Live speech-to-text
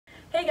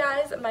Hey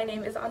guys, my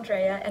name is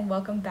Andrea and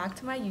welcome back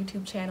to my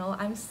YouTube channel.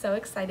 I'm so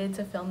excited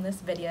to film this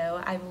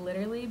video. I've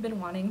literally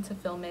been wanting to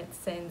film it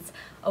since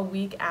a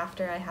week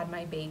after I had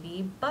my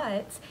baby,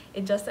 but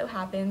it just so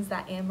happens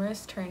that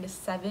Amorous turned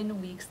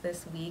 7 weeks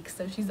this week,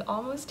 so she's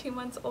almost 2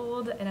 months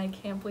old and I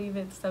can't believe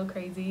it's so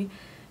crazy.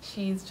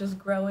 She's just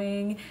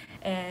growing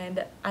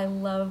and I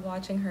love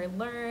watching her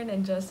learn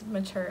and just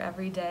mature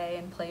every day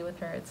and play with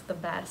her. It's the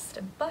best.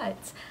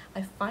 But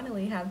I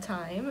finally have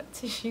time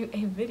to shoot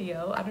a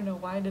video. I don't know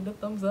why I did a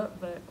thumbs up,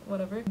 but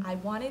whatever. I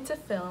wanted to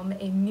film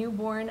a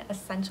newborn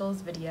essentials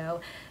video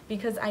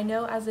because I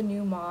know as a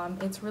new mom,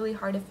 it's really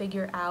hard to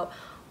figure out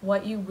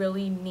what you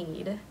really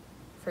need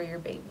for your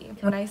baby.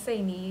 When I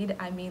say need,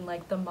 I mean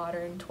like the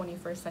modern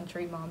 21st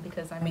century mom,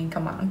 because I mean,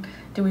 come on,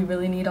 do we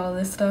really need all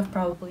this stuff?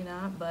 Probably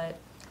not, but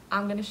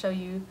I'm gonna show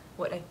you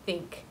what I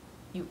think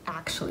you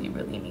actually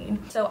really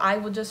need. So I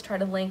will just try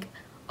to link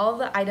all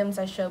the items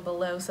I show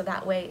below so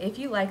that way if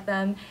you like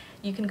them,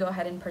 you can go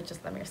ahead and purchase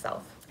them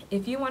yourself.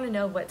 If you want to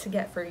know what to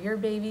get for your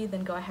baby,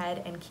 then go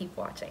ahead and keep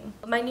watching.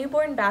 My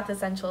newborn bath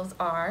essentials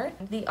are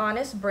the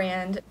Honest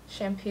brand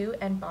shampoo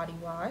and body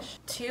wash,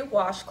 2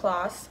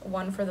 washcloths,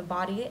 1 for the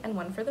body and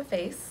 1 for the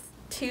face,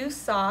 2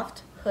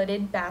 soft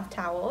hooded bath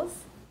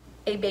towels,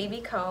 a baby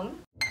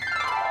comb,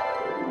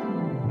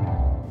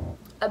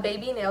 a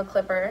baby nail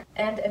clipper,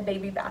 and a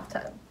baby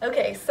bathtub.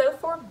 Okay, so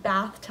for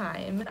bath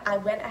time, I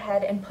went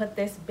ahead and put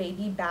this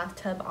baby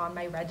bathtub on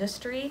my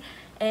registry,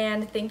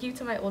 and thank you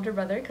to my older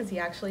brother because he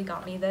actually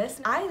got me this.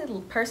 I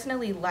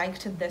personally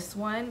liked this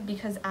one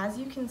because as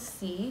you can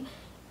see,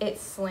 it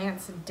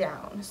slants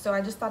down. So I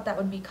just thought that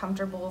would be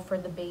comfortable for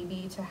the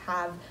baby to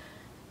have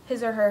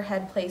his or her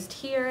head placed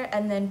here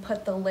and then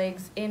put the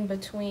legs in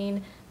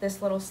between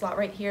this little slot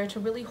right here to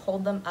really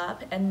hold them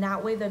up, and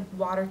that way the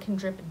water can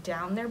drip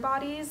down their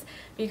bodies,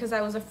 because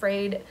I was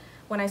afraid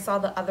when I saw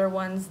the other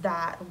ones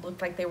that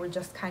looked like they were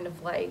just kind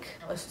of like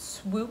a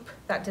swoop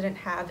that didn't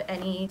have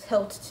any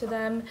tilt to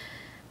them.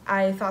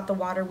 I thought the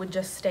water would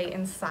just stay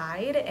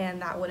inside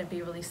and that wouldn't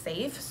be really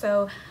safe.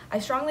 So I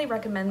strongly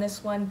recommend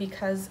this one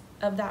because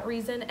of that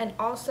reason, and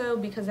also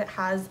because it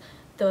has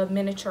the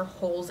miniature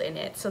holes in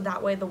it, so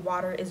that way the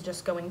water is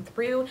just going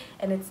through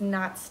and it's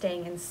not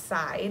staying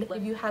inside.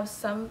 If you have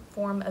some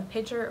form of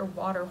pitcher or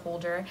water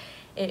holder,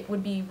 it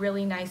would be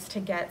really nice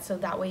to get, so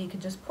that way you could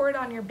just pour it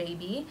on your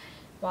baby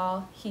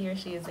while he or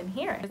she is in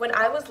here. When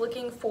I was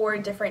looking for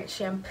different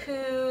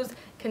shampoos,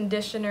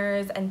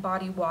 conditioners, and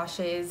body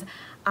washes,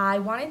 I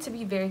wanted to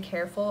be very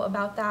careful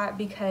about that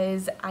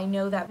because I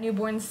know that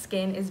newborn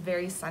skin is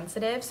very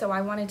sensitive, so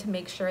I wanted to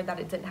make sure that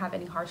it didn't have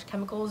any harsh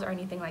chemicals or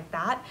anything like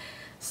that.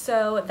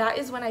 So that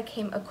is when I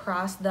came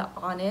across the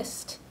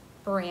Honest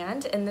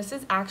brand, and this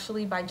is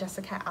actually by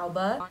Jessica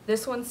Alba.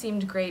 This one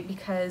seemed great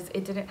because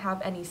it didn't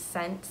have any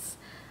scents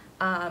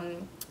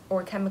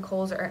or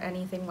chemicals or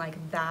anything like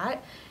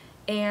that.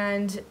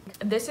 And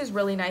this is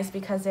really nice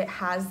because it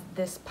has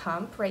this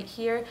pump right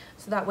here,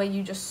 so that way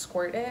you just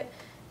squirt it.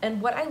 And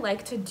what I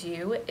like to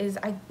do is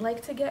I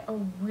like to get a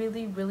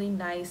really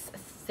nice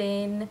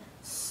thin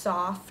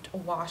soft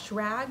wash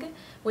rag,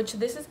 which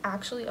this is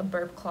actually a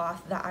burp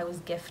cloth that I was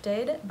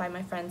gifted by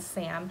my friend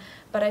Sam,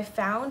 but I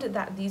found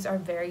that these are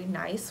very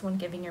nice when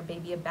giving your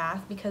baby a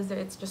bath because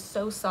it's just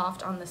so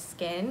soft on the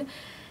skin.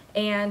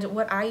 And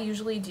what I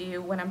usually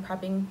do when I'm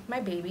prepping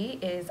my baby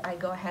is I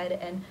go ahead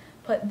and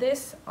put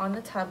this on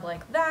the tub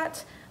like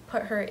that,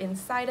 put her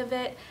inside of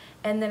it,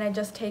 and then I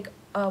just take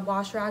a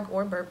wash rag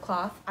or burp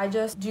cloth. I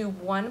just do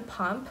 1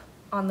 pump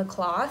on the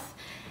cloth,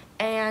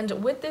 and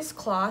with this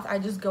cloth I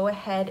just go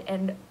ahead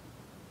and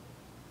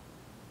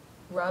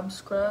rub.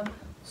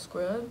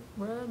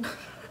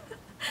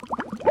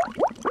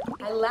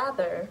 I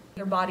lather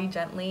your body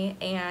gently,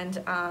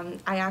 and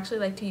I actually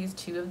like to use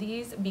 2 of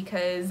these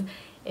because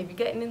if you're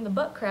getting in the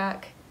butt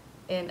crack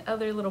and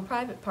other little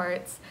private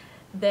parts,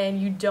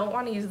 then you don't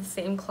want to use the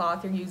same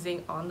cloth you're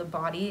using on the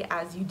body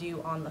as you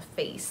do on the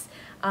face.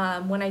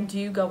 When I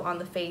do go on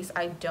the face,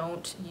 I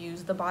don't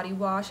use the body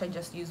wash, I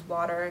just use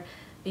water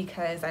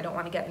because I don't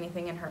want to get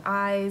anything in her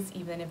eyes,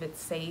 even if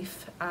it's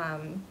safe.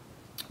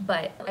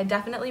 But I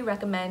definitely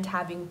recommend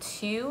having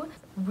 2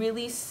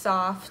 really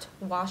soft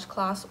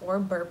washcloths or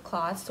burp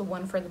cloths, so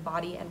 1 for the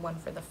body and 1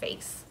 for the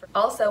face.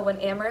 Also, when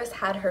Amorous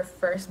had her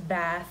first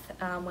bath,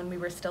 when we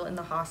were still in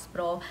the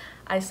hospital,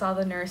 I saw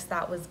the nurse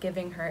that was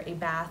giving her a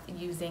bath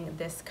using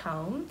this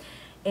comb.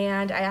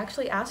 And I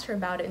actually asked her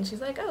about it, and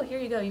she's like, oh, here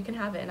you go, you can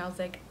have it. And I was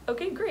like,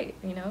 okay, great,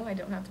 you know, I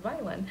don't have to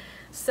buy one.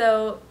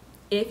 So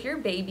if your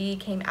baby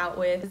came out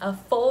with a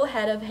full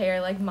head of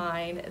hair like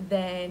mine,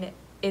 then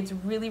it's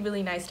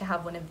really nice to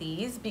have one of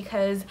these,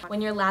 because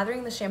when you're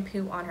lathering the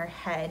shampoo on her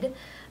head,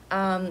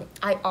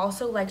 I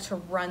also like to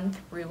run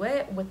through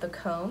it with the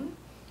comb,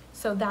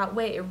 so that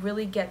way it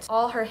really gets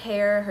all her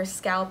hair, her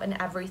scalp, and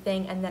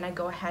everything, and then I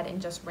go ahead and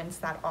just rinse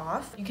that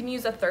off. You can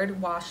use a 3rd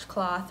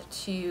washcloth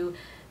to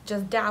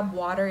just dab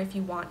water if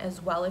you want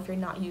as well, if you're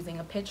not using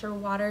a pitcher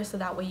water, so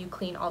that way you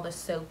clean all the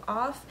soap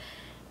off.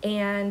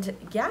 And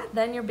yeah,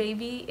 then your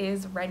baby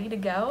is ready to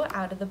go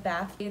out of the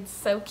bath. It's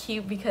so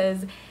cute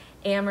because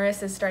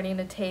Amaris is starting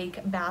to take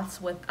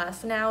baths with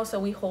us now, so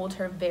we hold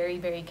her very,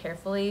 very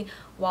carefully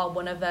while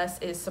one of us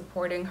is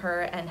supporting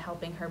her and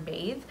helping her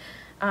bathe.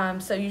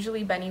 So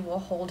usually Benny will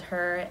hold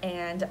her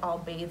and I'll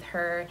bathe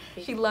her.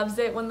 She loves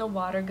it when the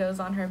water goes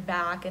on her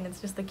back, and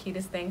it's just the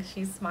cutest thing.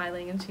 She's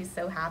smiling and she's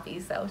so happy,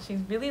 so she's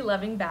really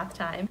loving bath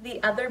time.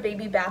 The other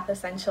baby bath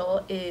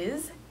essential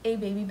is a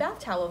baby bath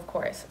towel, of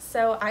course.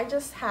 So I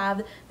just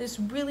have this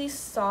really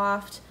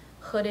soft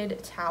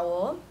hooded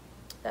towel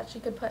that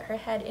she could put her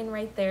head in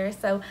right there.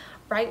 So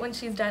right when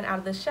she's done out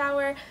of the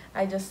shower,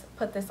 I just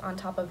put this on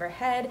top of her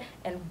head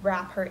and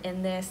wrap her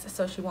in this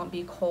so she won't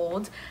be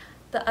cold.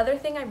 The other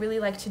thing I really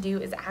like to do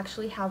is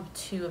actually have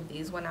two of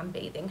these when I'm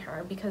bathing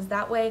her, because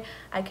that way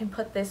I can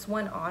put this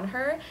one on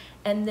her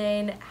and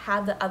then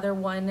have the other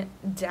one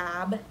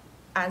dab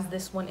as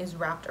this one is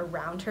wrapped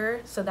around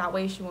her, so that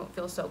way she won't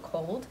feel so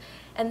cold.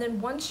 And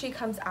then once she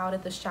comes out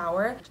of the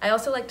shower, I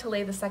also like to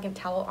lay the second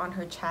towel on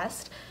her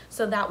chest,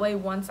 so that way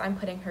once I'm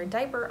putting her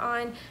diaper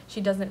on, she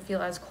doesn't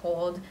feel as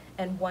cold,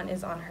 and one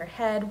is on her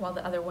head while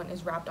the other one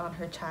is wrapped on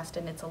her chest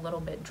and it's a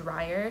little bit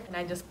drier. And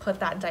I just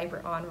put that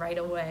diaper on right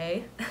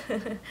away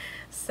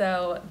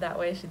so that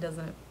way she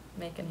doesn't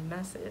make any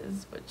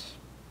messes, which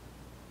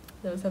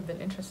those have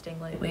been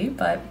interesting lately,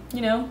 but you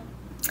know,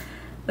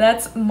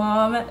 that's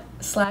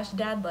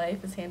mom/dad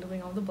life, is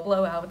handling all the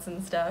blowouts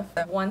and stuff.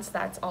 Once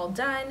that's all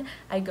done,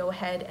 I go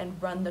ahead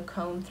and run the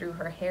comb through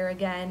her hair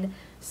again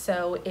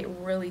so it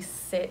really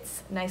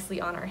sits nicely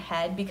on her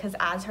head, because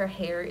as her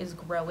hair is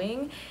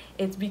growing,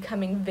 it's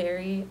becoming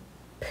very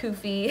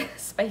poofy,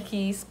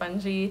 spiky,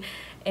 spongy,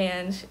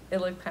 and it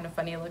looked kind of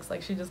funny. It looks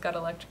like she just got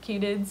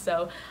electrocuted,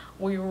 so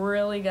we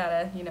really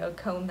gotta, you know,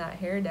 comb that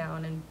hair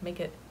down and make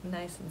it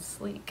nice and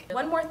sleek.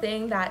 One more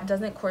thing that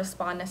doesn't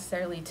correspond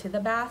necessarily to the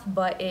bath,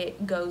 but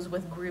it goes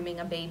with grooming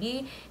a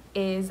baby,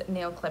 is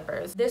nail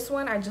clippers. This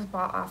one I just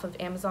bought off of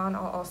Amazon.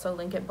 I'll also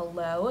link it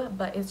below,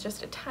 but it's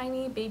just a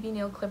tiny baby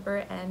nail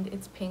clipper and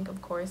it's pink,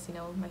 of course, you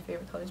know, my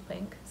favorite color is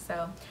pink.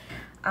 So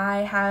I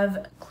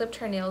have clipped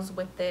her nails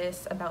with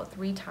this about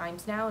 3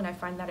 times now, and I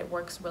find that it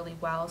works really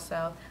well,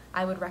 so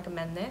I would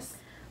recommend this.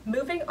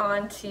 Moving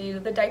on to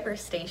the diaper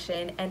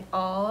station and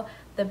all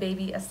the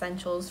baby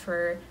essentials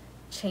for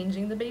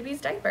changing the baby's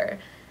diaper.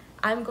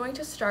 I'm going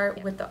to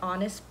start with the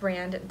Honest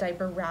brand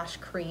diaper rash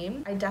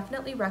cream. I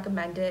definitely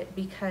recommend it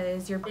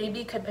because your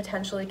baby could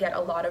potentially get a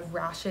lot of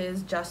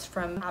rashes just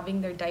from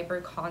having their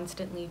diaper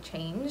constantly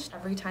changed.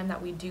 Every time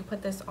that we do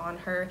put this on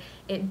her,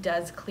 it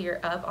does clear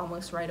up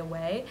almost right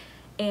away.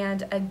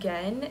 And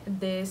again,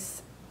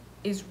 this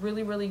is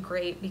really, really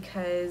great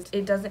because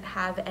it doesn't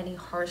have any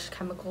harsh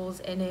chemicals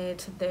in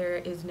it. There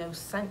is no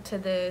scent to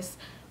this,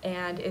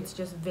 and it's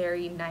just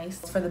very nice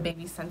for the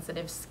baby's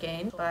sensitive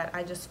skin. But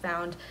I just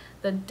found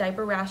the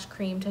diaper rash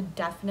cream to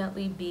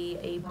definitely be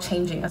a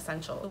changing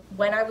essential.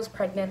 When I was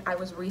pregnant, I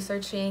was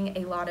researching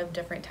a lot of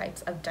different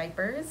types of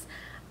diapers.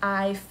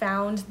 I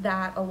found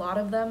that a lot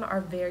of them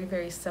are very,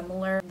 very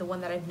similar. The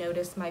one that I've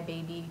noticed my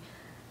baby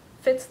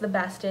fits the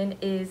best in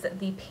is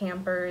the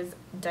Pampers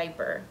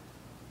Diaper.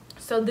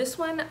 So this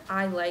one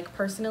I like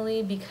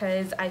personally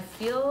because I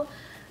feel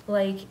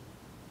like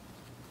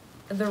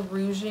the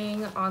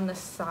rouging on the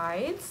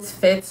sides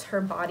fits her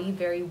body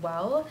very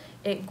well.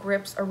 It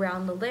grips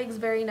around the legs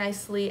very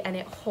nicely and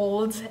it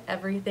holds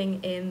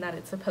everything in that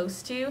it's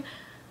supposed to.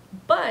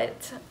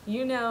 But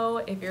you know,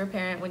 if you're a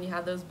parent, when you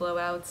have those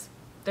blowouts,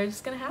 they're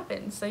just gonna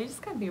happen. So you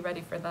just gotta be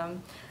ready for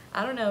them.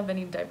 I don't know if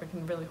any diaper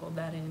can really hold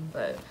that in,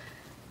 but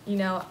you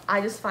know,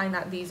 I just find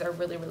that these are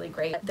really, really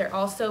great. They're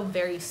also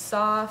very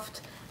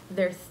soft,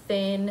 they're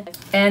thin,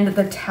 and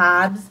the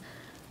tabs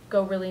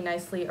go really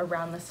nicely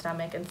around the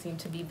stomach and seem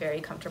to be very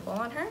comfortable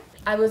on her.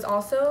 I was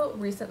also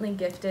recently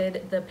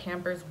gifted the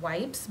Pampers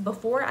Wipes.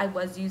 Before, I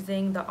was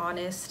using the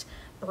Honest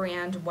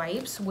brand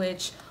wipes,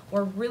 which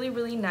were really,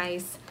 really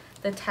nice.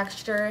 The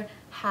texture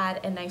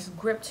had a nice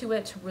grip to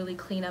it to really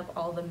clean up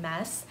all the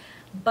mess,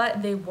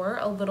 but they were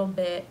a little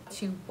bit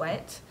too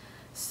wet.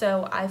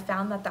 So I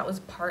found that that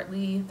was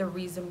partly the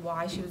reason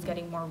why she was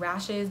getting more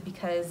rashes,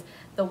 because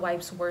the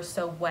wipes were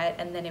so wet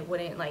and then it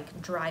wouldn't like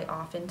dry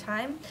off in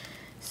time.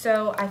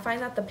 So I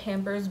find that the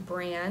Pampers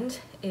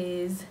brand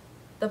is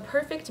the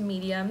perfect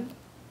medium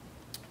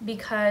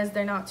because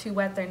they're not too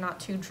wet, they're not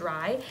too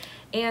dry.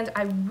 And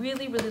I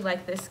really, really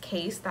like this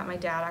case that my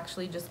dad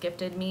actually just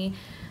gifted me.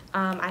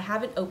 I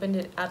haven't opened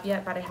it up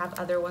yet, but I have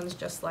other ones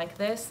just like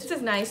this. This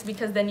is nice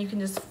because then you can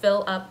just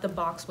fill up the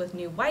box with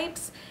new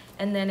wipes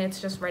and then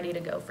it's just ready to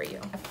go for you.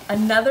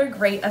 Another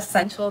great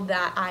essential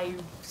that I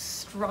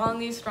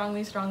strongly,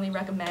 strongly, strongly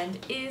recommend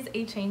is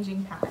a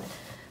changing pad.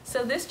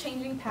 So this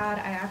changing pad,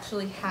 I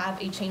actually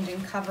have a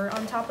changing cover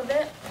on top of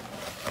it,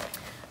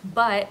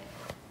 but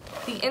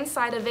the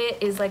inside of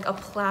it is like a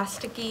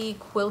plasticky,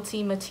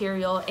 quilty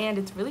material, and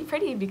it's really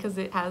pretty because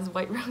it has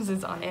white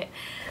roses on it.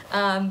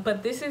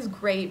 But this is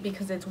great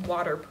because it's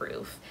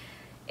waterproof.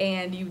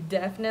 and you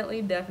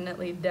definitely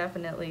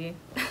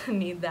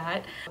need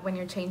that when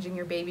you're changing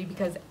your baby,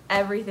 because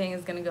everything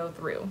is going to go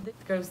through.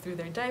 It goes through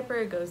their diaper,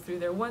 it goes through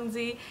their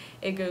onesie,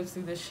 it goes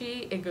through the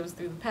sheet, it goes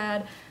through the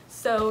pad.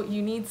 So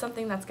you need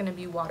something that's going to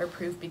be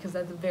waterproof, because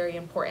that's very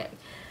important.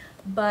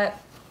 But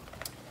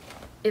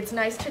it's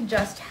nice to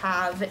just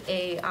have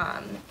a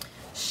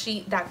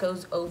sheet that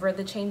goes over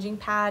the changing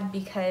pad,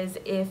 because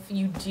if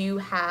you do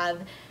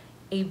have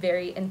a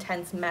very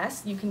intense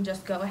mess, you can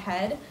just go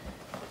ahead,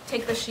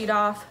 take the sheet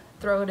off,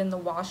 throw it in the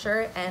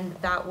washer, and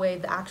that way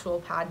the actual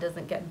pad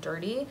doesn't get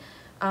dirty.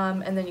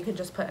 And then you could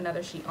just put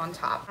another sheet on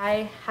top.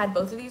 I had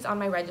both of these on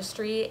my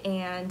registry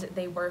and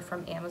they were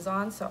from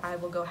Amazon, so I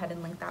will go ahead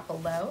and link that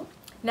below.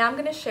 Now I'm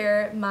gonna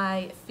share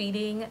my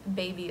feeding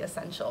baby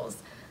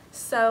essentials.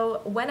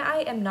 So when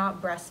I am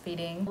not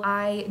breastfeeding,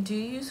 I do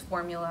use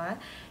formula,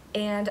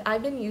 and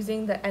I've been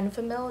using the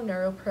Enfamil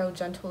NeuroPro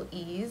Gentle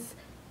Ease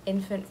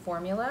infant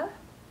formula.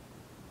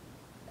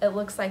 It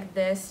looks like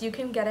this. You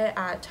can get it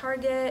at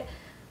Target,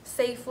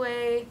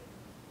 Safeway,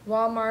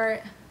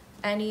 Walmart,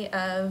 any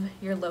of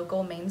your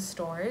local main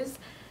stores.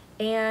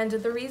 And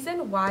the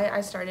reason why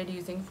I started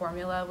using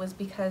formula was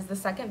because the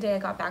second day I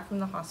got back from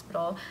the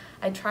hospital,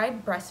 I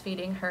tried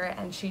breastfeeding her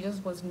and she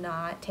just was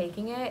not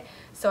taking it.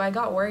 So I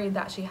got worried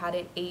that she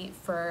hadn't ate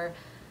for,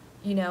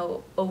 you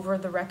know, over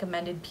the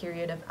recommended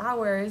period of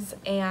hours,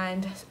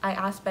 and I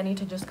asked Benny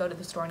to just go to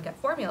the store and get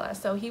formula.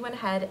 So he went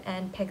ahead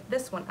and picked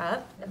this one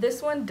up.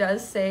 This one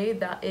does say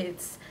that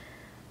it's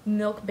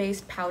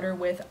milk-based powder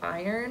with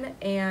iron,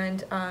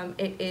 and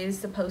it is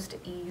supposed to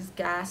ease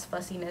gas,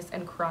 fussiness,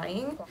 and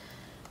crying.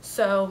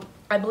 So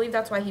I believe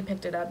that's why he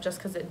picked it up, just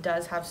because it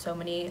does have so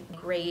many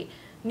great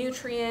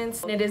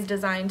nutrients. It is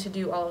designed to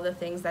do all of the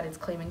things that it's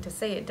claiming to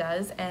say it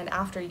does, and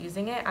after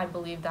using it, I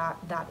believe that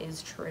that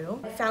is true.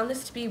 I found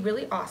this to be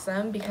really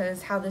awesome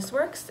because how this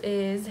works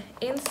is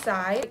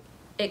inside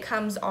it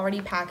comes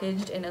already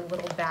packaged in a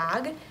little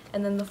bag,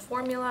 and then the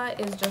formula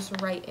is just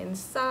right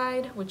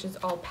inside, which is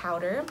all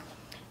powder,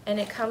 and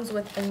it comes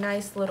with a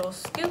nice little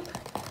scoop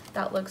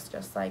that looks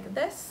just like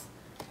this.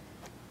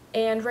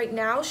 And right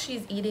now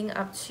she's eating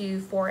up to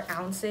 4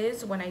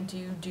 ounces when I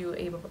do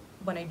a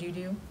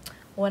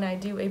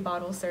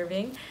bottle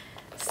serving.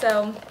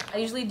 So I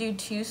usually do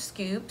 2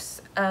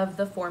 scoops of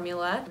the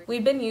formula.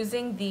 We've been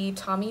using the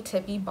Tommy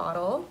Tippy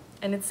bottle,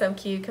 and it's so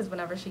cute because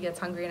whenever she gets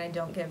hungry and I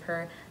don't give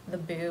her the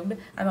boob,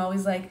 I'm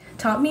always like,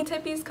 Tommy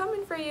Tippy's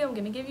coming for you. I'm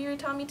gonna give you your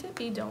Tommy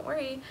Tippy, don't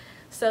worry.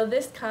 So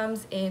this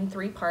comes in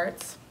 3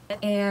 parts,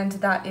 and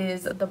that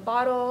is the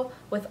bottle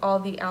with all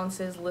the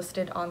ounces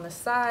listed on the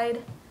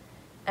side,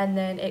 and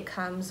then it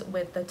comes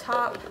with the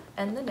top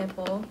and the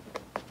nipple.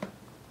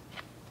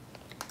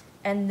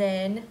 And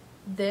then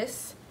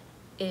this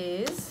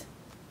is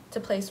to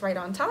place right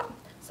on top,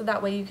 so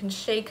that way you can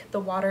shake the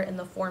water in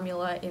the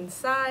formula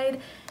inside,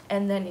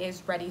 and then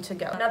is ready to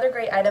go. Another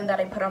great item that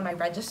I put on my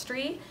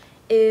registry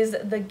is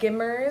the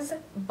Gimmers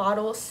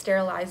bottle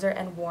sterilizer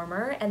and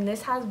warmer, and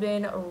this has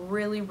been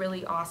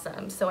really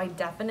awesome. So I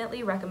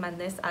definitely recommend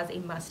this as a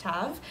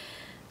must-have,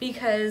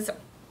 because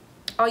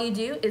all you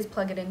do is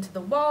plug it into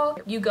the wall.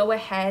 You go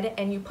ahead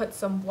and you put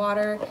some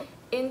water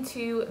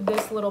into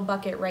this little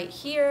bucket right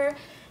here,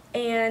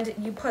 and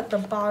you put the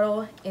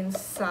bottle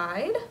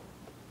inside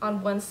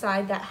on one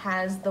side that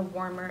has the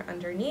warmer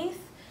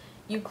underneath.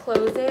 You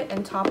close it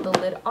and top the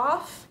lid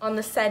off. On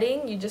the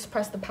setting, you just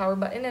press the power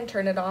button and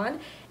turn it on,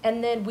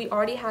 and then we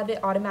already have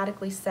it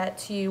automatically set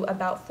to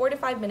about 4 to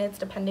 5 minutes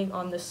depending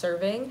on the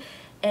serving,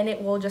 and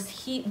it will just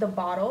heat the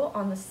bottle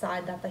on the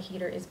side that the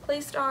heater is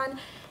placed on,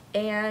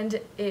 and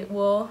it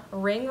will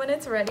ring when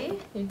it's ready.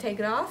 You take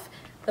it off,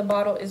 the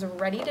bottle is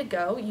ready to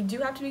go. You do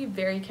have to be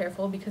very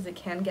careful because it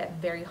can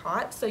get very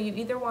hot, so you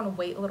either want to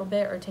wait a little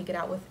bit or take it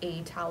out with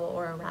a towel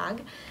or a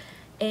rag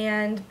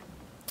and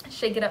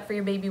shake it up for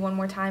your baby one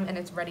more time, and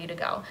it's ready to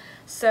go.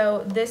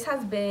 So this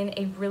has been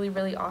a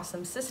really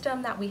awesome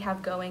system that we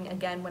have going,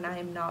 again, when I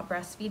am not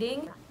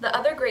breastfeeding. The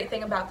other great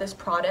thing about this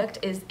product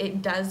is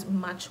it does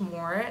much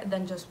more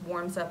than just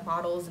warms up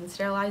bottles and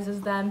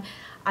sterilizes them.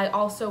 I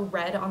also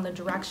read on the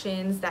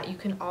directions that you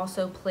can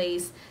also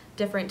place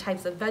different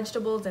types of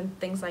vegetables and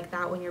things like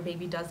that when your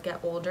baby does get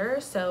older,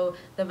 so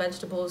the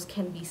vegetables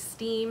can be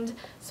steamed.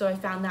 So I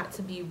found that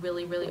to be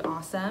really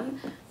awesome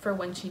for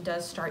when she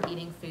does start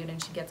eating food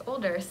and she gets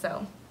older.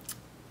 So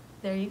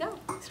there you go.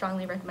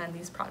 Strongly recommend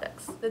these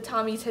products. The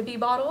Tommy Tippy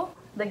bottle,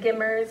 the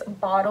Gimmers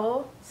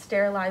bottle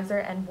sterilizer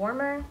and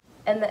warmer,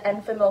 and the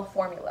Enfamil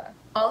formula.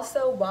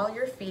 Also, while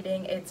you're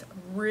feeding, it's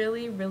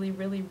really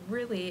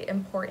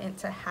important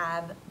to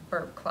have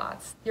burp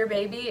cloths. Your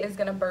baby is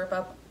gonna burp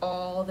up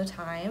all the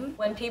time.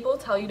 When people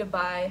tell you to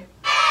buy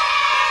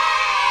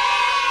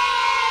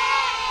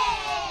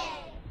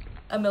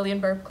a million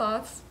burp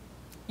cloths,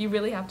 you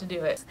really have to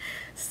do it.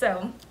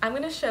 So I'm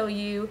gonna show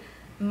you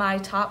my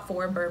top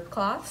 4 burp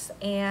cloths,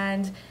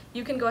 and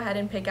you can go ahead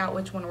and pick out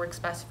which one works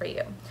best for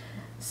you.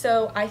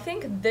 So I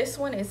think this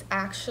one is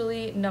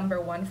actually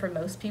 #1 for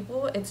most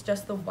people. It's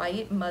just the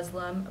white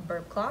muslin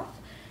burp cloth,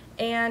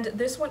 and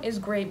this one is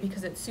great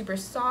because it's super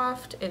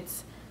soft,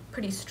 it's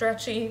pretty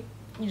stretchy,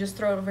 You just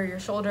throw it over your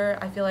shoulder.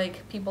 I feel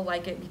like people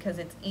like it because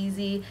it's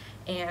easy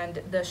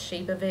and the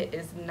shape of it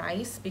is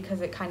nice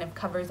because it kind of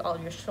covers all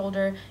of your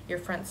shoulder, your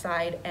front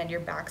side, and your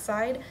back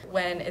side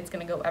when it's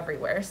gonna go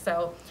everywhere.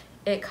 So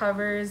it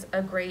covers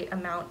a great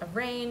amount of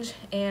range,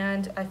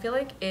 and I feel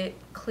like it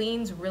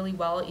cleans really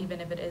well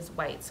even if it is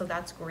white, so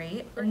that's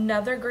great.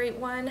 Another great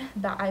one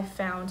that I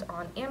found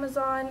on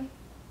Amazon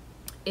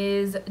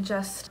is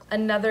just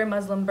another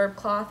muslin burp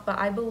cloth, but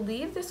I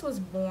believe this was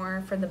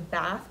more for the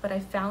bath, but I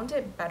found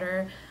it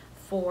better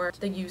for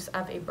the use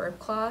of a burp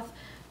cloth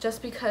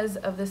just because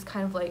of this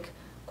kind of like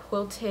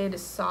quilted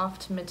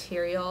soft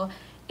material.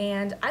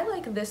 And I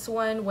like this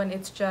one when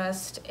it's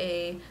just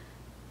a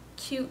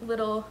cute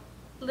little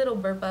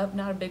burp up,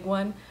 not a big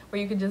one,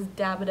 where you can just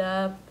dab it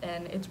up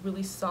and it's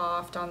really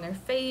soft on their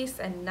face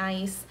and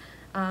nice.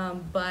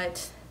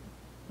 But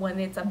when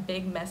it's a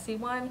big messy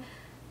one,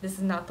 this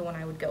is not the one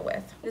I would go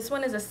with. This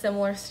one is a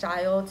similar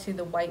style to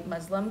the white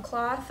muslin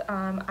cloth.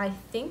 I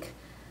think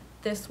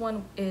this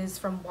one is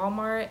from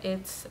Walmart.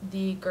 It's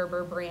the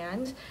Gerber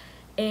brand.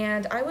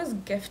 And I was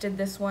gifted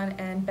this one,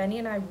 and Benny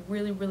and I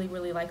really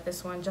like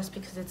this one just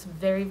because it's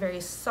very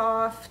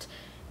soft.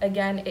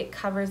 Again, it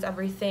covers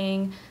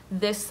everything.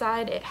 This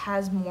side, it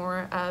has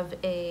more of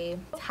a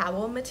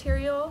towel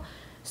material,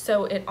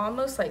 so it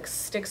almost like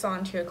sticks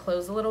onto your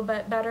clothes a little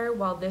bit better,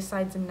 while this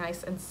side's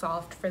nice and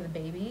soft for the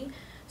baby.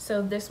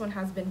 So this one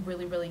has been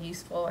really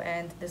useful,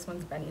 and this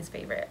one's Benny's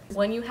favorite.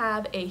 When you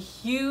have a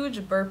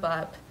huge burp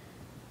up,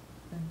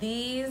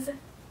 these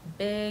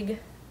big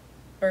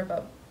burp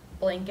up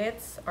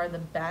blankets are the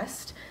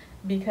best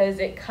because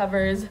it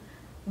covers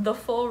the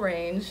full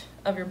range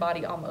of your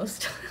body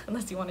almost,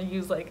 unless you want to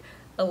use like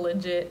a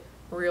legit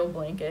real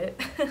blanket.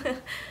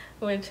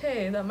 Which,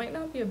 hey, that might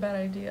not be a bad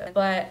idea.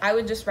 But I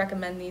would just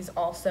recommend these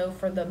also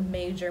for the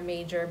major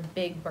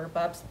big burp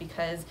ups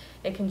because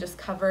it can just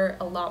cover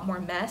a lot more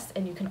mess,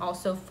 and you can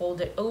also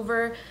fold it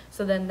over,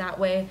 so then that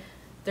way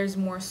there's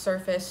more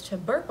surface to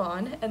burp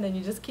on, and then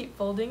you just keep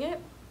folding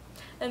it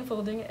and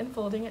folding it and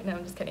folding it. No,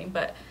 I'm just kidding.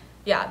 But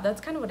yeah,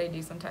 that's kind of what I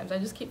do sometimes. I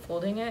just keep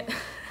folding it.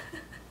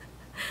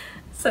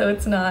 So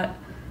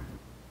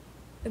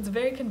it's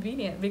very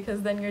convenient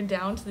because then you're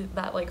down to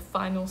that like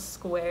final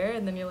square,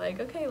 and then you're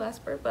like, okay,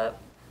 last burp up,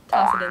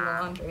 toss it in the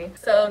laundry.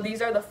 So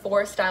these are the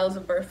 4 styles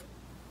of birth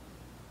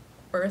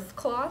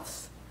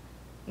cloths.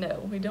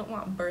 No, we don't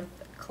want birth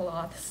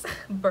cloths,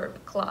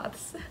 burp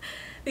cloths.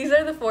 These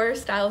are the 4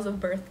 styles of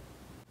burp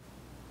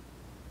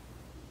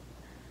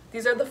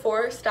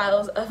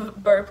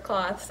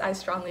cloths I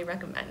strongly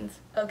recommend.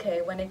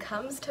 Okay, when it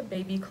comes to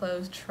baby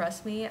clothes,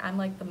 trust me, I'm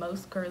like the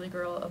most girly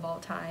girl of all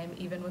time,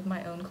 even with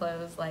my own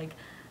clothes. Like,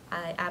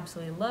 I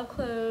absolutely love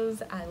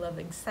clothes, I love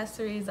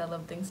accessories, I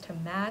love things to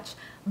match,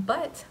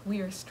 but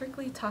we are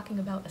strictly talking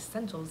about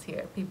essentials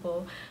here,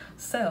 people.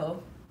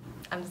 So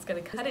I'm just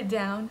gonna cut it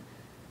down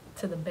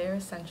to the bare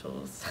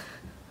essentials,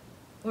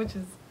 which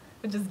is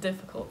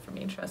difficult for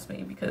me, trust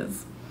me,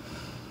 because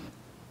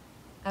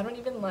I don't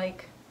even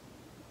like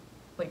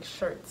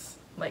shirts.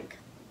 Like,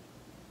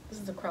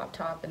 this is a crop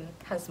top and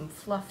has some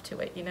fluff to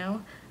it, you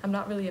know? I'm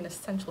not really an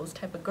essentials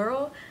type of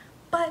girl,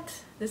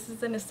 but this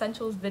is an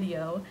essentials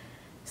video,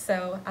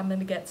 so I'm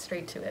gonna get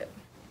straight to it.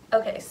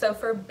 Okay, so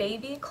for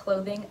baby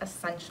clothing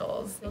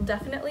essentials, you'll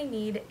definitely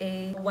need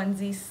a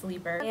onesie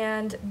sleeper,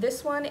 and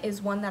this one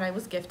is one that I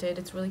was gifted.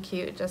 It's really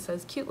cute. It just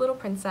says cute little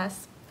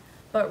princess,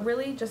 but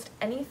really just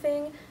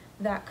anything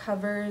that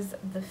covers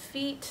the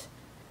feet.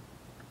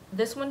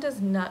 This one does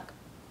not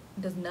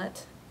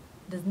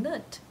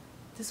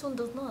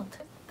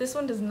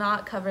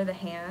cover the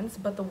hands,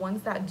 but the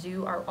ones that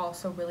do are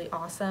also really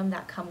awesome,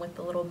 that come with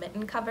the little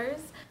mitten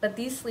covers. But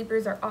these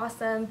sleepers are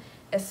awesome,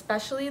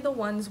 especially the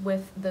ones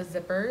with the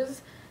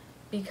zippers,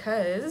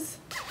 because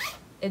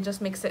it just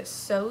makes it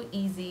so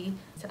easy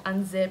to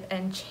unzip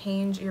and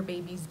change your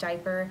baby's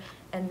diaper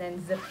and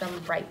then zip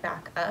them right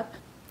back up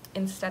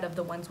instead of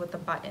the ones with the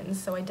buttons.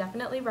 So I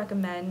definitely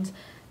recommend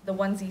the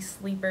onesie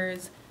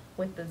sleepers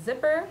with the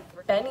zipper.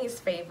 Benny's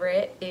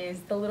favorite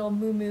is the little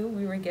moo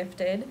we were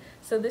gifted.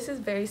 So this is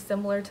very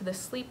similar to the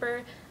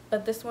sleeper,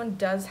 but this one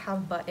does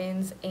have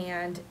buttons,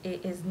 and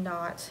it is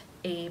not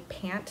a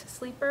pant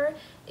sleeper.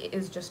 It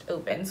is just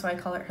open, so I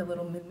call it her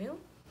little moo.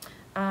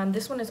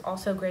 This one is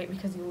also great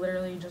because you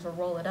literally just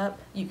roll it up.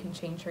 You can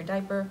change her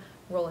diaper,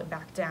 roll it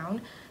back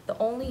down. The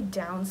only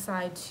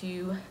downside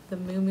to the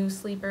moo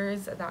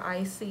sleepers that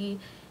I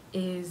see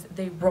is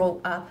they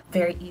roll up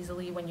very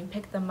easily when you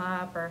pick them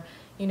up, or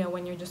you know,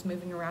 when you're just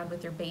moving around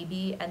with your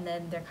baby, and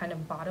then they're kind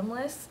of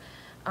bottomless,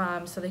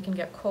 so they can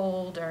get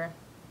cold, or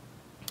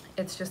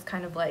it's just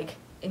kind of like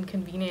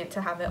inconvenient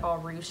to have it all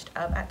ruched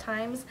up at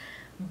times.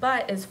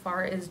 But as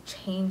far as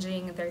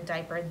changing their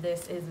diaper,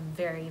 this is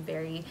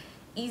very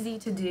easy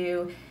to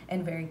do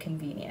and very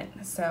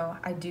convenient, so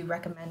I do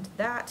recommend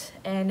that.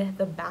 And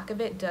the back of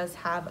it does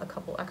have a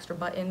couple extra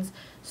buttons,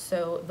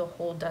 so the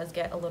hole does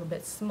get a little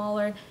bit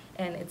smaller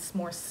and it's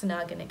more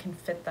snug, and it can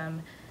fit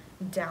them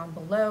down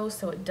below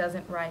so it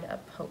doesn't ride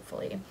up,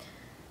 hopefully.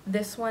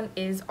 This one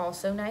is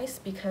also nice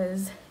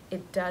because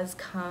it does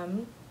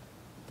come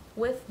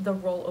with the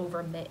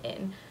rollover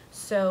mitten.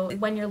 So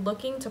when you're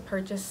looking to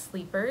purchase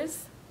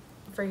sleepers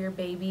for your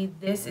baby,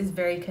 this is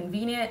very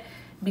convenient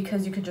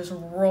because you could just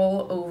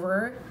roll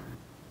over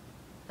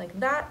like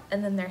that,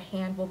 and then their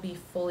hand will be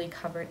fully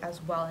covered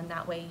as well, and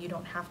that way you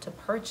don't have to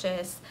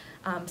purchase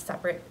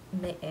separate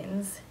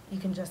mittens. You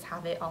can just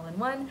have it all in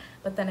one,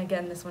 but then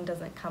again, this one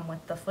doesn't come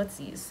with the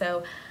footsies.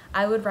 So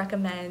I would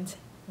recommend,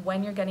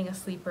 when you're getting a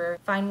sleeper,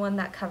 find one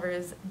that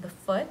covers the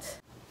foot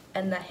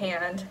and the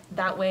hand.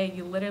 That way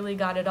you literally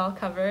got it all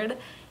covered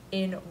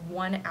in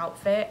one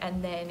outfit,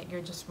 and then you're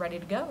just ready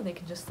to go. They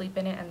can just sleep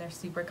in it and they're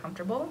super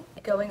comfortable.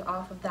 Going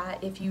off of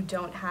that, if you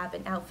don't have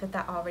an outfit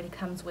that already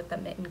comes with the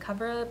mitten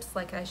cover-ups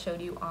like I showed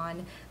you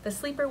on the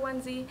sleeper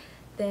onesie,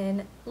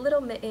 then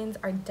little mittens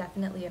are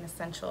definitely an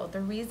essential.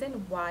 The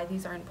reason why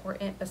these are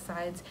important,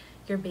 besides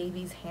your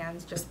baby's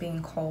hands just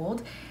being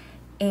cold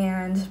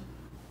and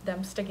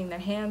them sticking their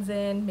hands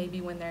in,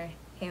 maybe when their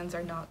hands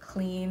are not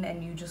clean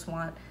and you just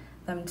want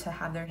them to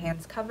have their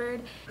hands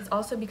covered, it's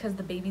also because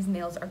the baby's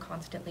nails are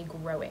constantly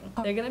growing.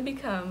 They're gonna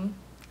become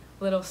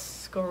little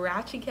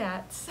scratchy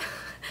cats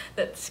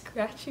that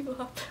scratch you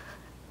up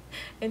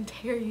and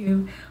tear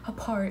you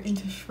apart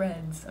into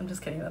shreds. I'm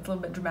just kidding, that's a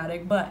little bit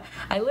dramatic, but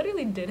I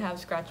literally did have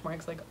scratch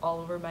marks like all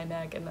over my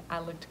neck, and I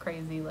looked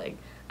crazy, like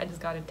I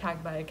just got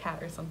attacked by a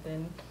cat or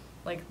something,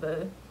 like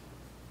the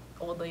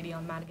old lady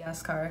on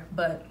Madagascar.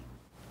 But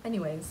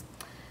anyways,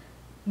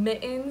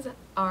 mittens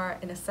are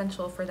an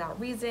essential for that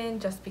reason,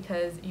 just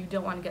because you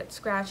don't want to get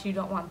scratched, you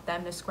don't want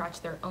them to scratch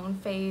their own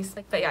face.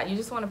 But yeah, you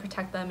just want to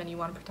protect them and you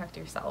want to protect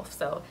yourself,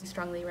 so I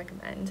strongly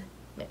recommend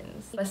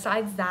mittens.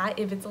 Besides that,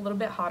 if it's a little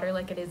bit hotter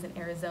like it is in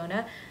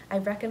Arizona, I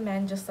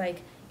recommend just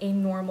like a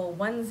normal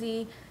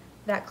onesie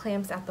that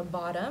clamps at the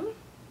bottom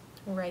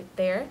right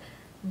there.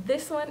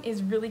 This one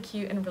is really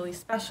cute and really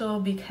special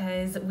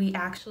because we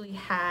actually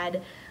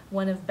had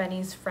one of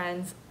Benny's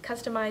friends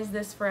customize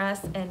this for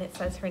us, and it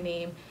says her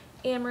name,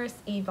 Amorous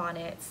Eve, on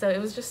it. So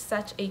it was just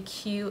such a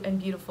cute and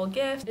beautiful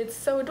gift. It's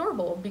so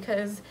adorable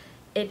because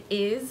it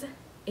is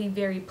a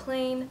very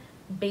plain,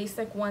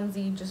 basic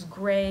onesie, just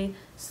gray,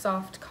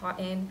 soft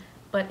cotton,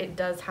 but it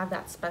does have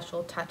that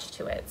special touch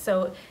to it.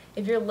 So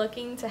if you're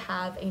looking to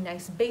have a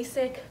nice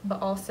basic, but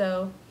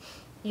also,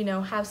 you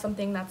know, have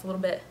something that's a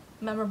little bit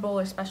memorable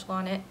or special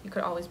on it, you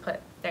could always put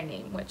their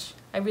name, which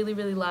I really,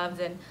 really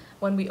loved. And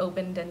when we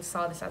opened and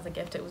saw this as a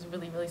gift, it was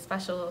really, really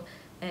special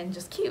and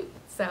just cute.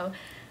 So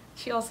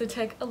she also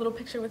took a little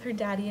picture with her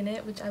daddy in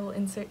it, which I will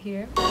insert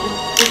here.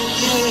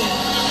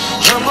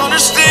 I'm gonna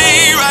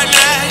stay right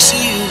next to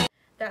you.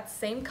 That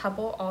same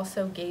couple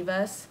also gave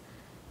us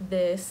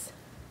this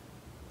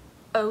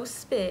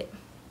spit,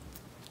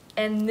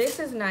 and this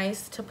is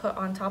nice to put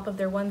on top of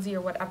their onesie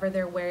or whatever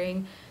they're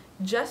wearing,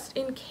 just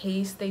in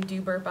case they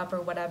do burp up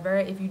or whatever.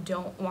 If you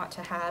don't want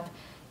to have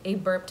a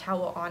burp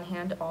towel on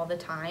hand all the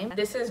time,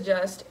 this is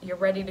just, you're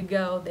ready to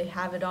go. They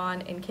have it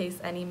on in case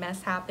any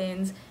mess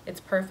happens. It's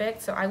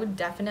perfect. So I would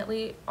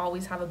definitely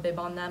always have a bib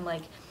on them,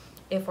 like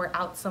if we're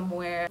out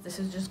somewhere. This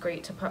is just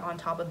great to put on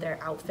top of their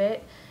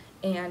outfit,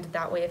 and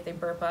that way if they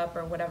burp up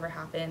or whatever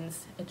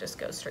happens, it just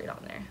goes straight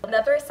on there.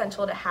 Another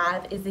essential to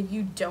have is if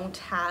you don't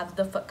have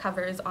the foot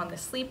covers on the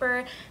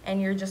sleeper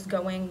and you're just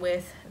going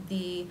with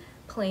the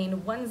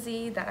plain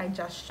onesie that I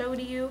just showed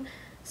you,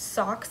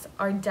 socks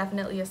are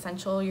definitely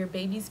essential. Your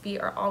baby's feet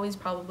are always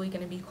probably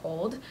going to be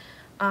cold,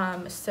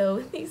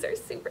 so these are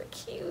super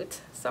cute.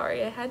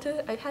 Sorry, I had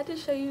to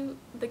show you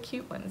the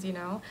cute ones, you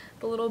know,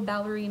 the little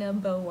ballerina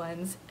bow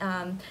ones.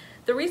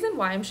 The reason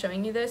why I'm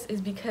showing you this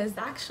is because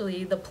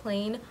actually the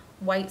plain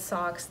white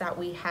socks that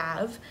we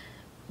have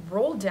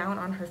roll down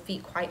on her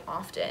feet quite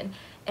often,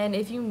 and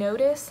if you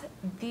notice,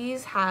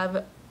 these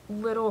have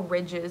little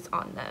ridges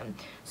on them.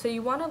 So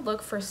you want to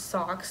look for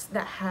socks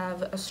that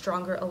have a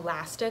stronger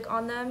elastic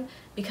on them,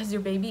 because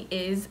your baby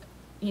is,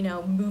 you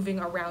know, moving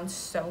around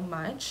so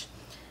much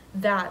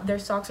that their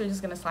socks are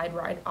just going to slide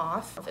right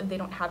off if they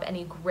don't have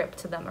any grip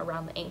to them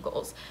around the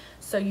ankles.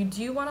 So you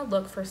do want to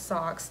look for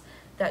socks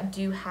that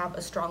do have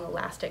a strong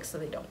elastic so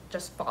they don't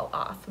just fall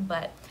off.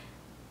 But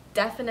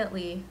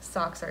definitely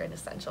socks are an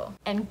essential,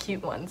 and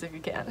cute ones if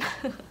you can.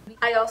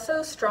 I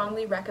also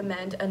strongly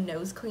recommend a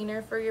nose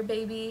cleaner for your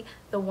baby,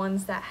 the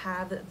ones that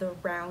have the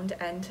round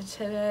end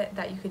to it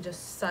that you could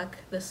just suck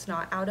the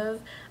snot out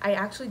of. I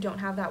actually don't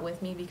have that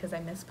with me because I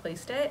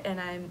misplaced it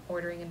and I'm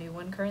ordering a new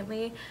one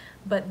currently,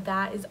 but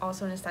that is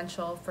also an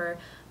essential for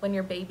when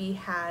your baby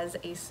has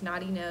a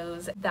snotty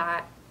nose.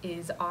 That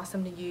is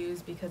awesome to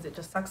use because it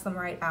just sucks them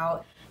right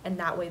out, and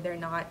that way they're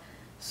not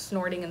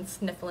snorting and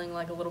sniffling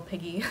like a little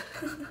piggy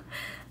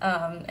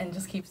and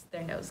just keeps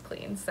their nose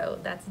clean. So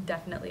that's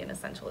definitely an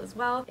essential as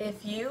well.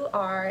 If you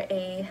are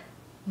a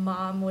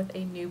mom with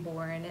a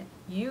newborn,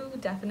 you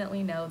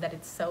definitely know that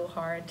it's so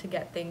hard to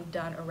get things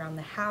done around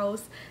the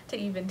house, to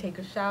even take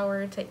a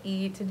shower, to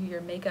eat, to do your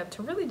makeup,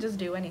 to really just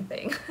do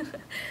anything.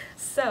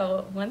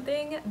 So one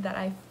thing that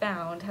I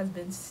found has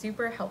been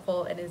super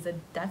helpful and is a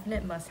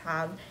definite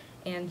must-have,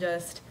 and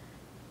just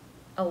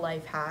a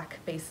life hack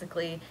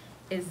basically,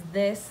 is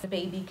this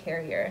baby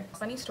carrier.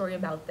 Funny story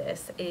about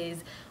this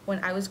is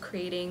when I was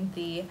creating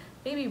the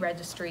baby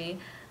registry,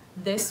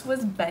 this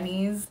was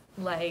Benny's,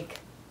 like,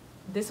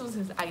 this was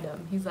his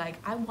item. He's like,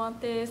 I want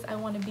this, I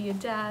want to be a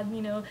dad,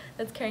 you know,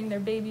 that's carrying their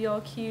baby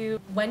all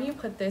cute. When you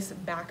put this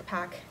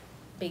backpack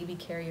baby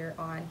carrier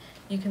on,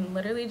 you can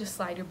literally just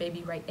slide your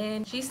baby right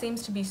in. She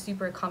seems to be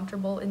super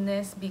comfortable in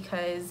this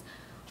because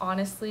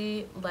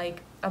honestly,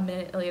 like a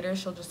minute later,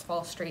 she'll just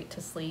fall straight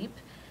to sleep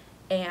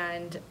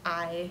and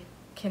I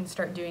can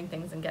start doing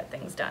things and get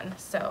things done.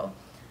 So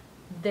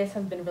this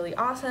has been really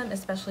awesome,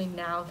 especially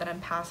now that I'm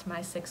past my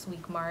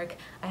 6-week mark.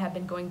 I have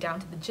been going down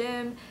to the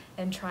gym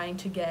and trying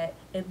to get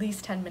at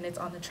least 10 minutes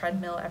on the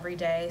treadmill every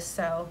day.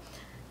 So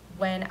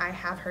when I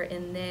have her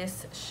in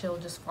this, she'll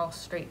just fall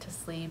straight to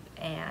sleep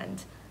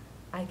and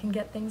I can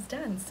get things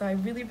done. So I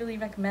really, really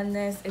recommend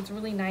this. It's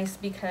really nice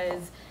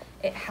because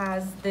it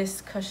has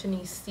this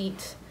cushiony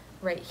seat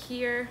right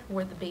here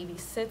where the baby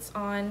sits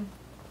on,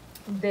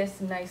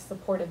 this nice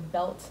supportive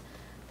belt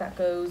that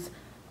goes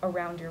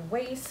around your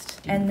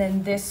waist, and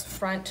then this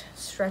front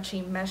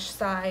stretchy mesh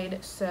side,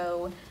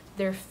 so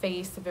their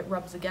face, if it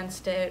rubs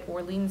against it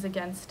or leans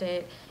against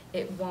it,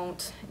 it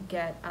won't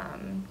get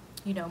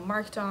you know,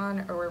 marked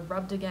on or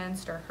rubbed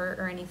against or hurt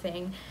or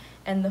anything.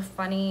 And the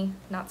funny,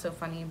 not so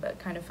funny, but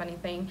kind of funny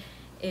thing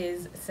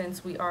is,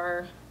 since we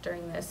are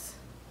during this,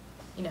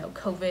 you know,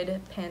 COVID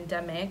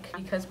pandemic,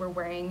 because we're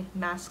wearing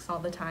masks all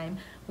the time,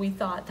 we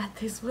thought that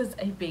this was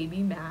a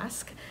baby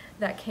mask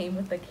that came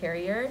with the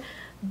carrier,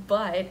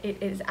 but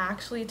it is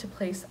actually to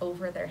place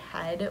over their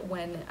head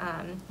when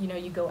you know,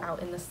 you go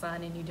out in the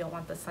sun and you don't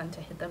want the sun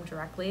to hit them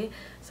directly.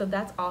 So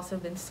that's also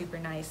been super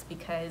nice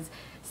because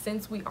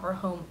since we are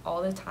home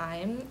all the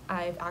time,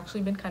 I've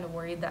actually been kind of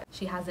worried that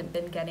she hasn't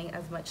been getting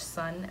as much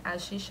sun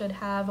as she should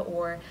have,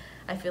 or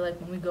I feel like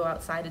when we go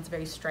outside it's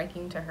very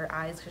striking to her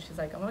eyes because she's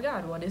like, oh my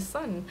god, what is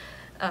sun?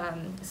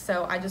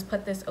 So I just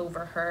put this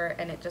over her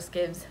and it just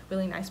gives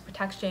really nice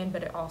protection,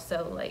 but it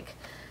also like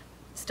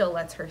still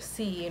lets her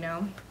see, you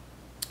know.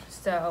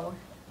 So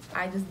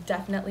I just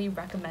definitely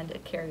recommend a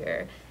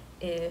carrier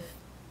if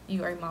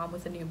you are a mom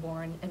with a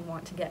newborn and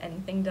want to get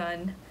anything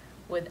done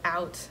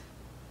without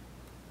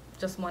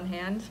just one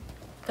hand.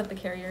 Put the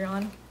carrier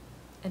on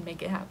and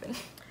make it happen.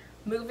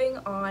 Moving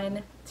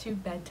on to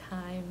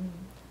bedtime.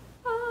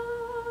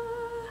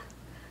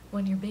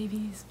 When your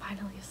baby is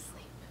finally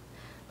asleep.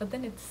 But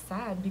then it's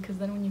sad because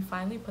then when you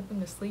finally put them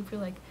to sleep,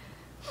 you're like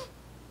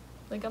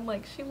I'm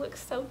like, she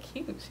looks so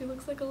cute. She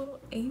looks like a little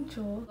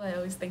angel. I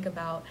always think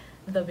about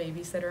the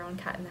babysitter on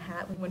Cat in the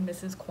Hat when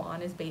Mrs.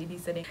 Kwan is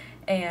babysitting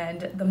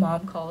and the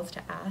mom calls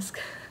to ask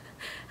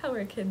how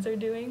her kids are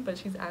doing, but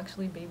she's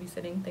actually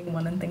babysitting thing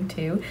 1 and thing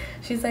 2.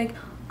 She's like,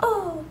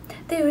 oh,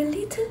 they were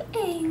little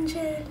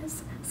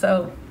angels.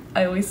 So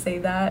I always say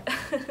that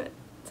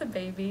to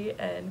baby,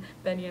 and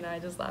Benny and I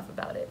just laugh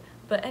about it.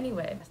 But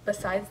anyway,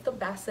 besides the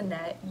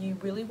bassinet, you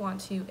really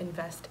want to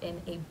invest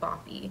in a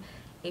boppy.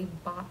 A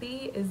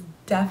boppy is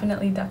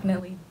definitely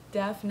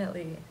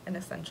an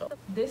essential.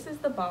 This is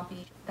the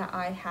boppy that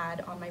I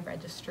had on my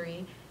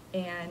registry,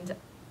 and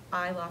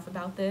I laugh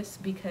about this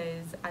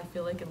because I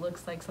feel like it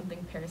looks like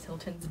something Paris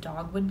Hilton's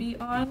dog would be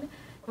on.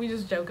 We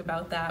just joke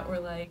about that. We're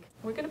like,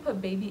 we're gonna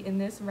put baby in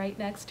this right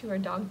next to our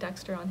dog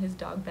Dexter on his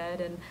dog bed,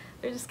 and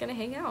they're just gonna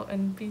hang out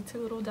and be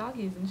 2 little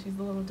doggies, and she's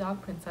the little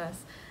dog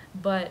princess.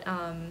 But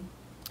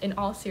in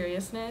all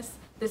seriousness,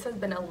 this has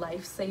been a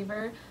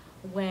lifesaver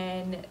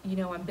when, you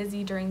know, I'm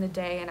busy during the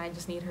day and I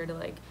just need her to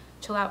like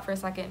chill out for a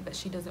second, but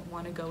she doesn't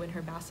want to go in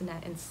her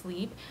bassinet and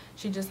sleep.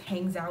 She just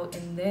hangs out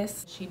in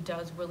this. She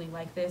does really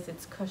like this.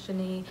 It's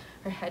cushiony.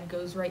 Her head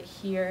goes right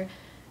here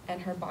and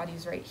her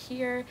body's right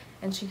here,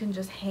 and she can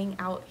just hang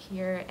out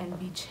here and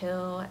be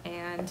chill.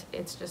 And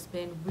it's just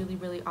been really,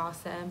 really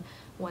awesome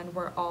when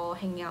we're all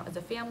hanging out as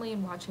a family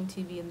and watching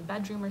TV in the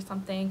bedroom or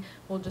something.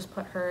 We'll just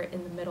put her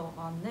in the middle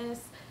on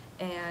this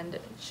and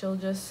she'll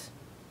just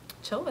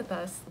chill with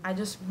us. I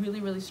just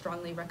really, really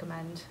strongly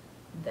recommend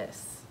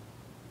this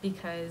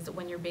because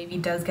when your baby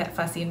does get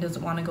fussy and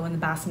doesn't want to go in the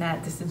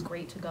bassinet, this is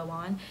great to go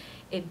on.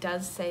 It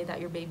does say that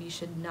your baby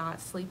should not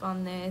sleep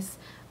on this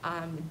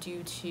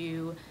due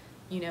to,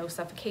 you know,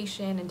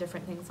 suffocation and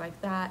different things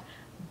like that.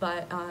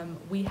 But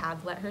we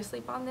have let her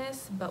sleep on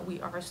this, but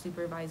we are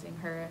supervising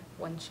her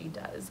when she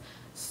does.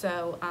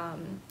 So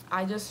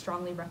I just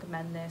strongly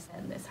recommend this,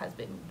 and this has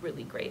been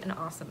really great and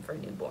awesome for a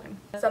newborn.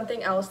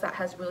 Something else that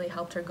has really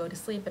helped her go to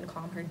sleep and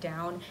calm her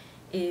down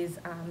is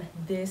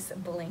this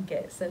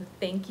blanket. So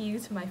thank you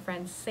to my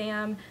friend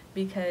Sam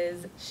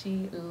because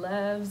she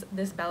loves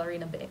this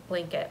ballerina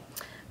blanket.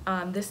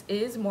 This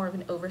is more of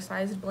an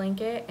oversized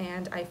blanket,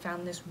 and I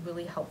found this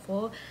really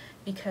helpful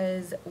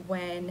because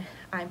when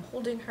I'm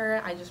holding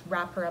her, I just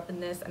wrap her up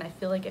in this, and I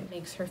feel like it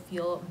makes her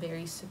feel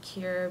very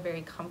secure,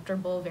 very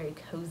comfortable, very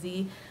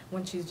cozy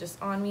when she's just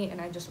on me,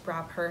 and I just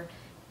wrap her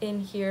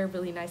in here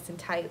really nice and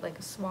tight like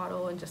a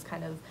swaddle and just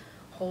kind of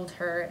hold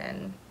her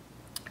and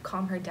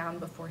calm her down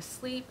before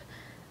sleep.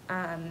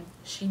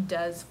 She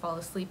does fall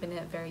asleep in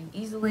it very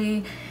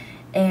easily,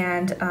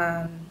 and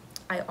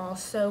I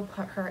also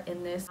put her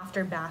in this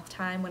after bath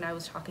time when I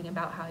was talking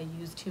about how I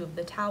use 2 of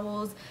the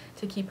towels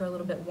to keep her a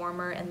little bit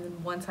warmer, and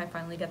then once I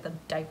finally get the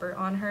diaper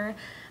on her,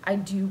 I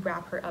do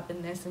wrap her up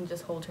in this and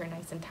just hold her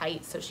nice and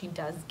tight so she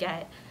does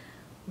get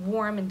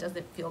warm and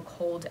doesn't feel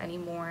cold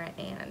anymore.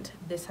 And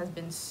this has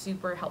been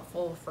super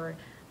helpful for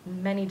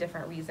many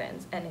different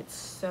reasons, and it's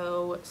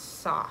so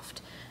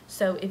soft.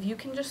 So if you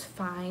can just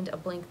find a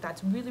blanket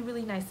that's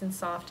really nice and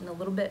soft and a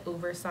little bit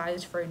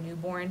oversized for a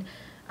newborn,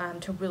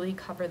 to really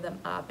cover them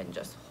up and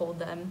just hold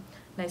them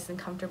nice and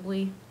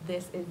comfortably,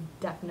 this is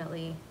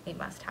definitely a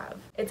must-have.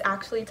 It's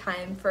actually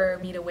time for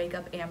me to wake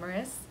up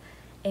Amorous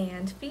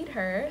and feed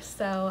her,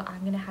 so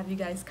I'm gonna have you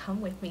guys come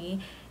with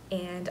me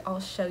and I'll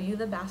show you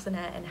the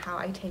bassinet and how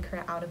I take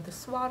her out of the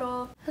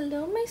swaddle.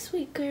 Hello, my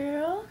sweet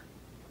girl.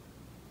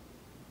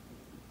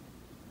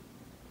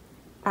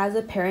 As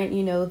a parent,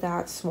 you know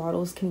that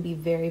swaddles can be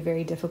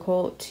very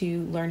difficult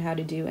to learn how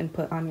to do and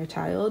put on your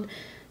child.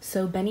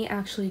 So Benny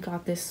actually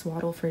got this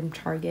swaddle from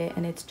Target,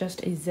 and it's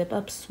just a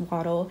zip-up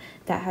swaddle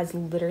that has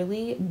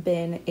literally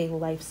been a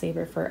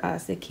lifesaver for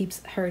us. It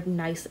keeps her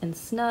nice and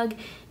snug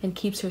and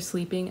keeps her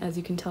sleeping. As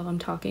you can tell, I'm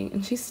talking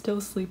and she's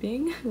still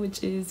sleeping,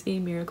 which is a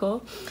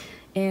miracle.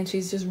 And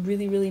she's just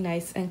really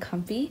nice and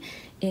comfy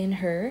in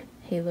her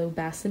Halo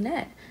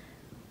bassinet,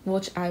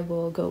 which I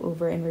will go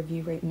over and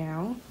review right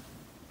now.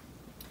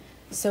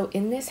 So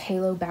in this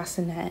Halo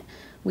bassinet,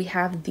 we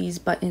have these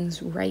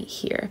buttons right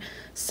here.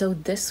 So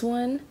this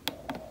one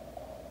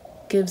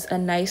gives a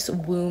nice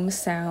womb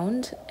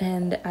sound,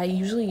 and I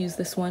usually use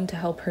this one to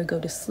help her go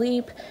to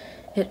sleep.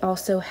 It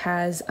also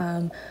has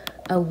a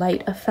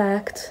light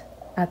effect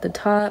at the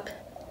top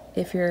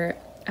if you're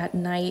at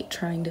night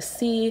trying to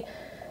see.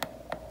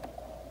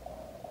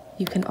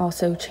 You can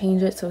also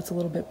change it so it's a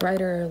little bit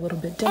brighter or a little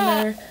bit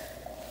dimmer,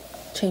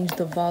 change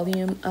the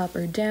volume up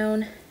or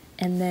down,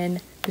 and then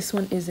this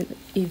one is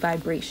a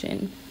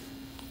vibration.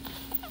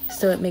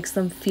 So it makes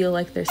them feel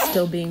like they're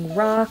still being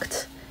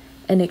rocked,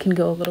 and it can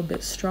go a little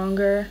bit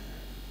stronger,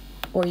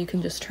 or you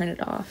can just turn it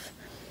off.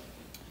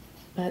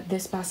 But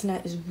this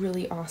bassinet is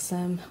really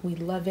awesome. We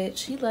love it.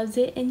 She loves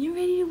it, and you're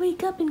ready to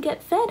wake up and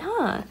get fed,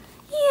 huh?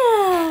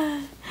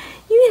 Yeah.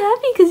 You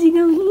happy because you're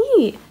gonna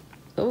eat.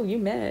 Oh, you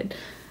mad.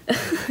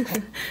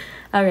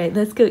 All right,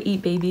 let's go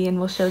eat, baby, and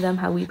we'll show them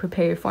how we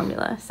prepare your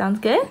formula. Sounds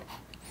good?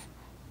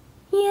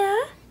 Yeah?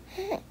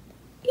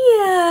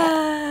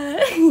 Yeah.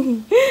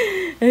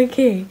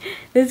 Okay,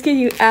 let's get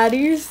you out of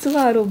your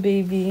swaddle,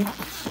 baby.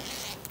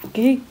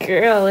 Good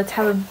girl. Let's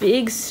have a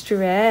big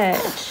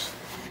stretch.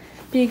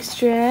 Big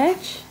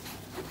stretch.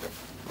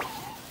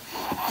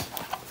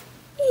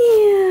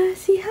 Yeah.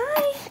 Say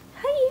hi.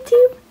 Hi,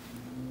 YouTube.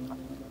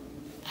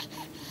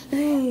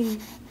 Hey.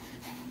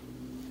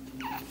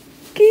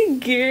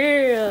 Good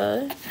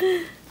girl.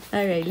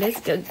 All right,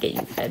 let's go get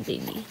you fed,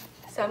 baby.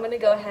 So I'm going to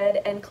go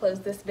ahead and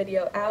close this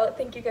video out.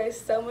 Thank you guys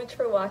so much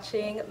for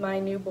watching my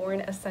newborn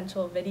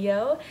essential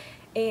video.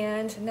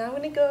 And now I'm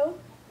going to go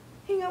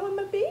hang out with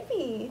my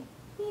baby.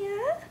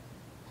 Yeah?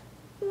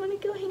 You want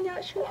to go hang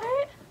out,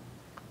 sweetheart?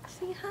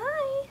 Say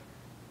hi.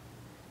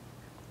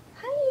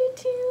 Hi,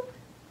 YouTube.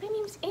 My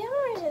name's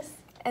Amorous.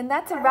 And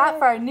that's a wrap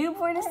for our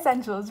newborn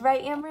essentials,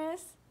 right,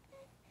 Amorous?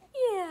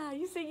 Yeah.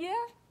 You say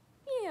yeah?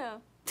 Yeah.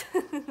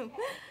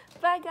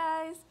 Bye,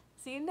 guys.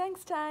 See you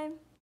next time.